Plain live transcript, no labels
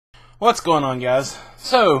What's going on, guys?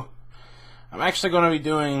 So, I'm actually going to be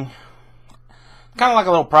doing kind of like a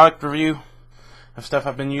little product review of stuff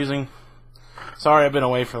I've been using. Sorry I've been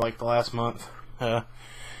away for like the last month. I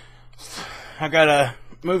got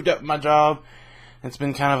moved up my job. It's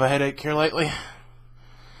been kind of a headache here lately.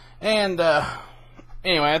 And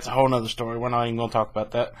anyway, that's a whole nother story. We're not even going to talk about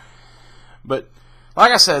that. But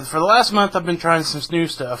like I said, for the last month I've been trying some new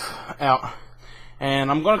stuff out.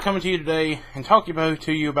 And I'm going to come to you today and talk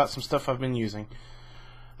to you about some stuff I've been using.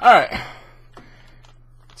 Alright.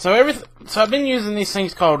 So I've been using these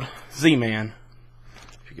things called Z-Man.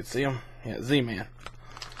 If you can see them. Yeah, Z-Man.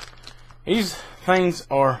 These things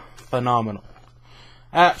are phenomenal.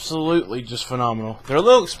 Absolutely just phenomenal. They're a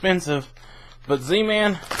little expensive, but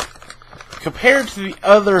Z-Man, compared to the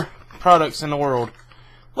other products in the world,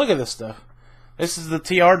 look at this stuff. This is the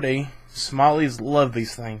TRD. Smallies love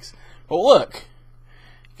these things. But look.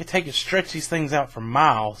 You can take and stretch these things out for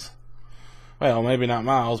miles. Well, maybe not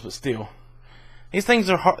miles, but still. These things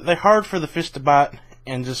are they're hard for the fish to bite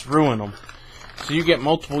and just ruin them. So you get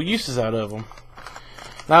multiple uses out of them.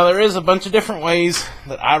 Now there is a bunch of different ways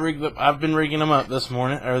that I've been rigging them up this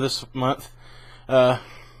month.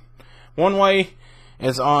 One way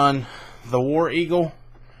is on the War Eagle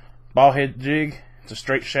ball head jig. It's a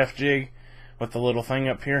straight shaft jig with the little thing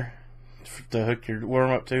up here to hook your worm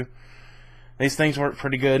up to. These things work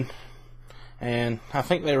pretty good, and I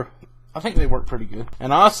think they work pretty good.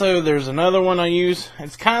 And also, there's another one I use.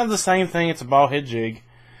 It's kind of the same thing. It's a ball head jig.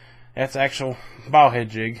 That's actual ball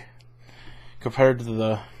head jig compared to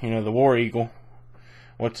the the War Eagle,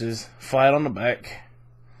 which is flat on the back.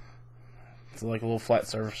 It's like a little flat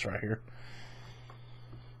surface right here,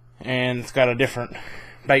 and it's got a different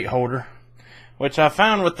bait holder. Which I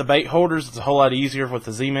found with the bait holders, it's a whole lot easier with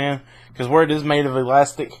the Z-Man, because where it is made of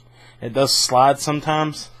elastic, it does slide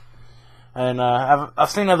sometimes. And I've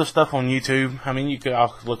seen other stuff on YouTube. I mean,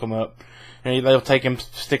 I'll look them up. And they'll take and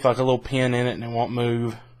stick like a little pin in it and it won't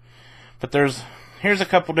move. But here's a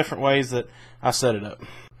couple different ways that I set it up.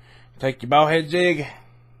 Take your ball head jig,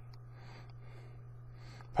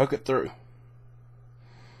 poke it through.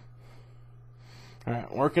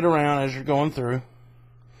 Alright, work it around as you're going through.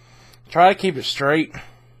 Try to keep it straight,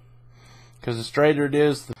 because the straighter it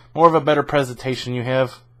is, the more of a better presentation you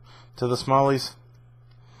have to the smallies.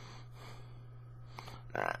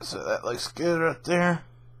 Alright, so that looks good right there.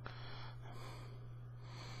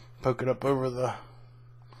 Poke it up over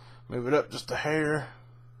move it up just a hair.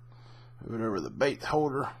 Move it over the bait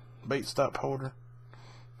stop holder.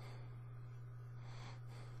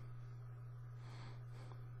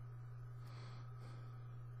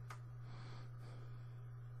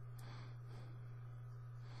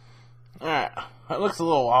 Alright, that looks a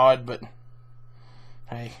little odd, but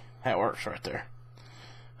hey, that works right there.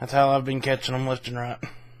 That's how I've been catching them left and right.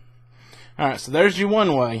 Alright, so there's your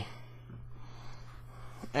one way.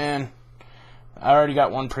 And I already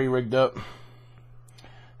got one pre-rigged up.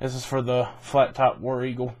 This is for the flat top War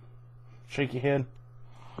Eagle shaky head,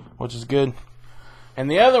 which is good.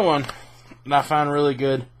 And the other one that I found really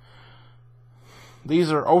good,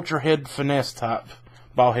 these are Ultra Head Finesse type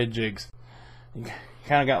ball head jigs.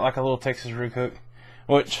 Kind of got like a little Texas rig hook,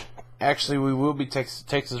 which actually we will be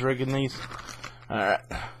Texas rigging these. Alright,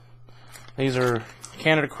 these are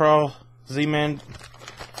Canada Crawl Z-Man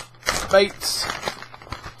baits.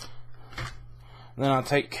 And then I'll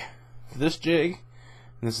take this jig,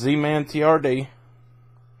 this Z-Man TRD,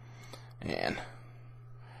 and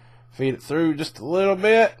feed it through just a little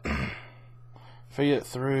bit. Feed it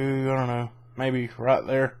through, I don't know, maybe right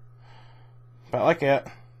there, about like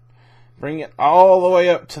that. Bring it all the way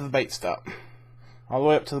up to the bait stop. All the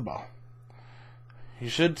way up to the ball. You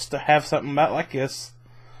should have something about like this.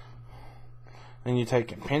 Then you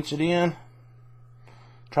take and pinch it in.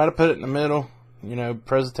 Try to put it in the middle.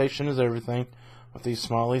 Presentation is everything with these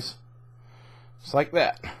smallies. Just like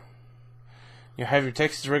that. You have your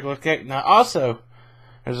Texas regular cake. Now also,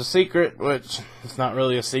 there's a secret, which it's not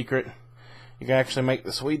really a secret. You can actually make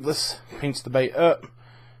this weedless. Pinch the bait up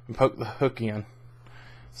and poke the hook in.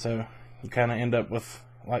 So you kind of end up with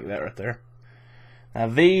like that right there. Now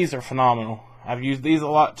these are phenomenal. I've used these a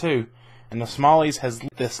lot too. And the Smallies has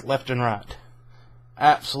this left and right.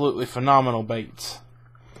 Absolutely phenomenal baits.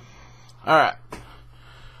 Alright.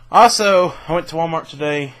 Also, I went to Walmart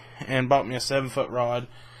today and bought me a 7-foot rod.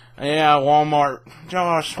 Yeah, Walmart.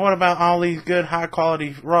 Josh, what about all these good high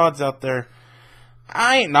quality rods out there?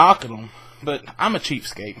 I ain't knocking them, but I'm a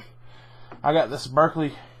cheapskate. I got this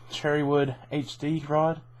Berkley Cherrywood HD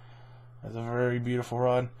rod. That's a very beautiful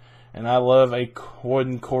rod. And I love a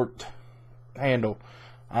wooden corked handle.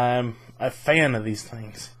 I'm a fan of these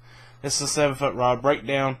things. This is a 7-foot rod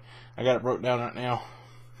breakdown. I got it broke down right now.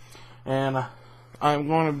 And I'm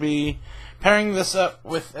going to be pairing this up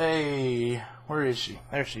with a... Where is she?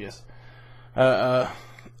 There she is. I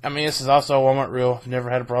mean, this is also a Walmart reel. I've never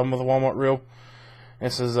had a problem with a Walmart reel.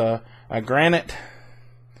 This is a Granite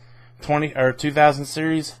 2000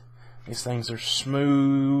 series. These things are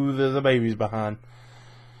smooth as a baby's behind.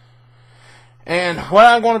 And what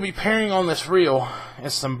I'm going to be pairing on this reel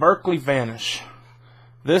is some Berkley Vanish.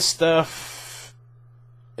 This stuff,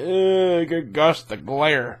 good gosh, the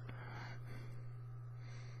glare.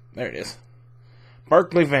 There it is.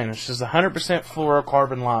 Berkley Vanish. This is 100%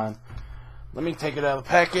 fluorocarbon line. Let me take it out of the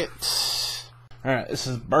packet. Alright, this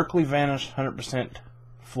is Berkley Vanish 100%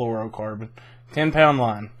 fluorocarbon. 10-pound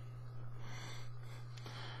line.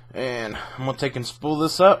 And I'm going to take and spool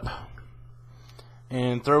this up.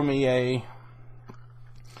 And throw me a...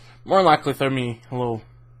 More than likely throw me a little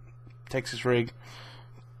Texas rig.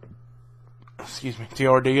 Excuse me,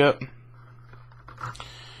 TRD up.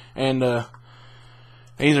 And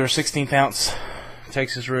these are 16th ounce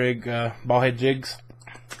Texas rig ball head jigs.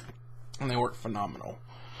 And they work phenomenal.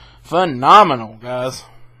 Phenomenal, guys.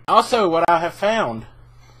 Also, what I have found,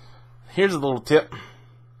 here's a little tip.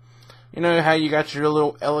 You know how you got your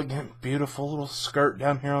little elegant, beautiful little skirt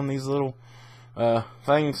down here on these little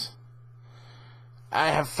things?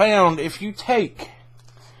 I have found if you take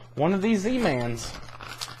one of these Z-Mans,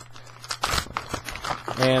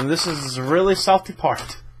 and this is a really salty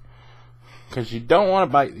part, because you don't want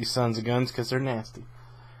to bite these sons of guns because they're nasty.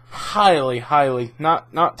 Highly,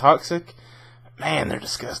 not toxic. Man, they're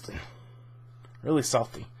disgusting. Really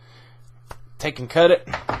salty. Take and cut it.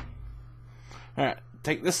 Alright,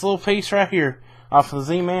 take this little piece right here off of the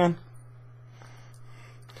Z-Man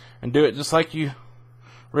and do it just like you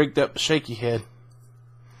rigged up the shaky head.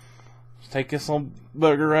 Just take this little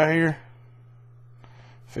bugger right here,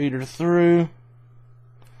 feed her through.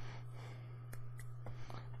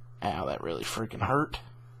 Ow, that really freaking hurt.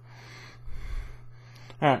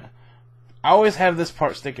 Alright, I always have this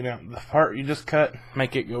part sticking out. The part you just cut,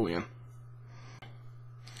 make it go in.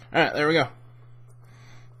 Alright, there we go.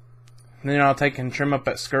 And then I'll take and trim up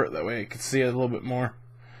that skirt, that way you can see it a little bit more.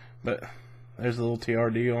 But there's a little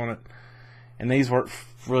TRD on it. And these work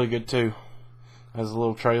really good too, as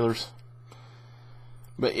little trailers.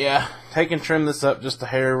 But yeah, take and trim this up just a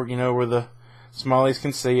hair, you know, where the smallies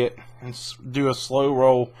can see it. And do a slow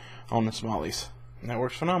roll on the smallies. And that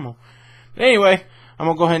works phenomenal. But anyway, I'm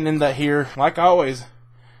going to go ahead and end that here. Like always,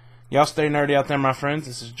 y'all stay nerdy out there, my friends.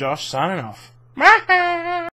 This is Josh signing off.